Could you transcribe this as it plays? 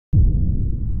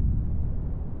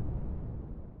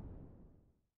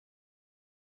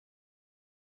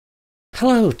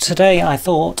Hello, today I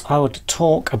thought I would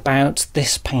talk about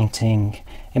this painting,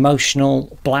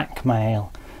 Emotional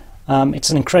Blackmail.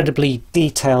 It's an incredibly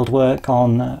detailed work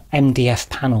on MDF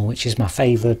panel, which is my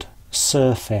favoured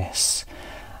surface.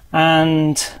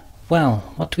 And,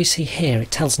 well, what do we see here? It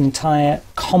tells an entire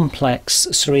complex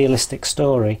surrealistic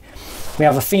story. We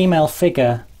have a female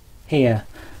figure here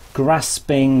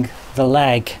grasping the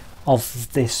leg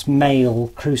of this male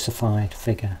crucified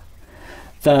figure.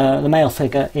 The male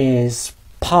figure is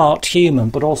part human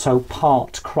but also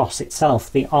part cross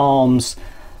itself, the arms,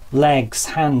 legs,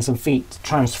 hands and feet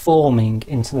transforming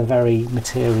into the very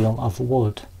material of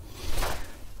wood.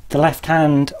 The left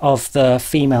hand of the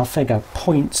female figure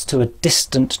points to a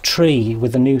distant tree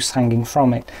with a noose hanging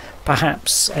from it,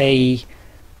 perhaps a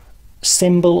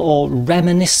symbol or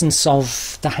reminiscence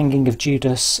of the hanging of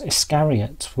Judas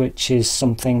Iscariot, which is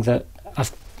something that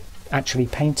I've actually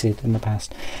painted in the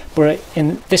past. But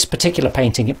in this particular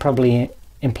painting it probably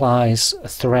implies a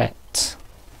threat.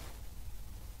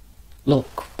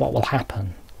 Look what will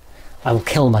happen. I will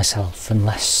kill myself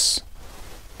unless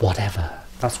whatever.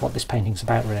 That's what this painting's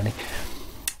about, really.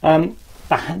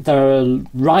 The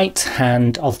right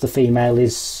hand of the female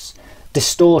is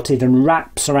distorted and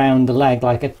wraps around the leg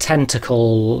like a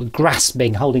tentacle,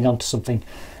 grasping, holding on to something,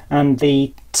 and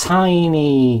the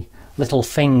tiny little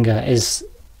finger is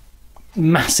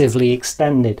massively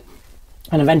extended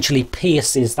and eventually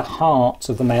pierces the heart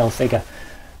of the male figure,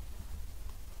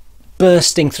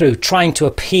 bursting through, trying to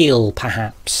appeal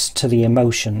perhaps to the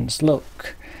emotions.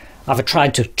 Look, I've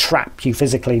tried to trap you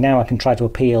physically, now I can try to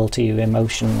appeal to you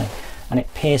emotionally. And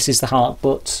it pierces the heart,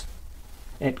 but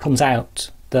it comes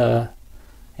out. It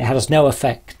has no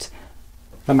effect.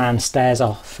 The man stares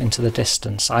off into the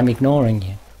distance. I'm ignoring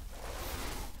you.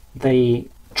 The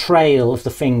trail of the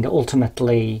finger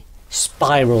ultimately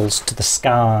spirals to the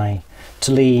sky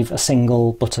to leave a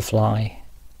single butterfly.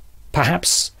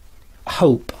 Perhaps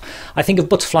hope. I think of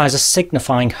butterflies as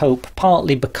signifying hope,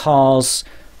 partly because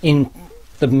in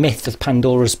the myth of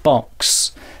Pandora's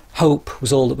box, hope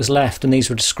was all that was left, and these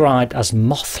were described as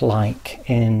moth-like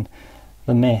in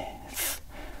the myth.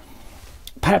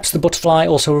 Perhaps the butterfly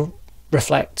also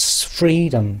reflects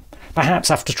freedom.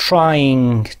 Perhaps after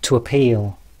trying to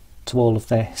appeal to all of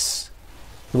this,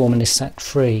 the woman is set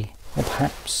free. Or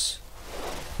perhaps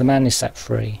the man is set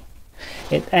free.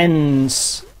 It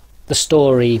ends the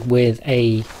story with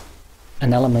an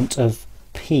element of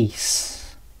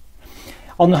peace.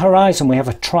 On the horizon we have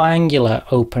a triangular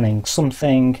opening,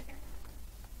 something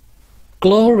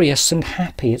glorious and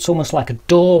happy. It's almost like a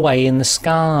doorway in the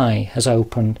sky has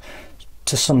opened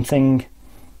to something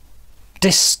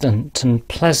distant and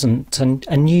pleasant, and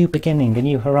a new beginning, a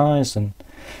new horizon.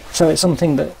 So it's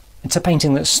a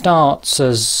painting that starts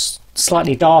as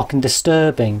slightly dark and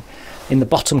disturbing in the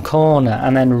bottom corner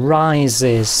and then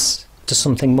rises to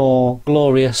something more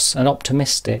glorious and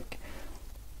optimistic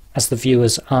as the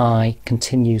viewer's eye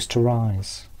continues to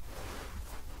rise.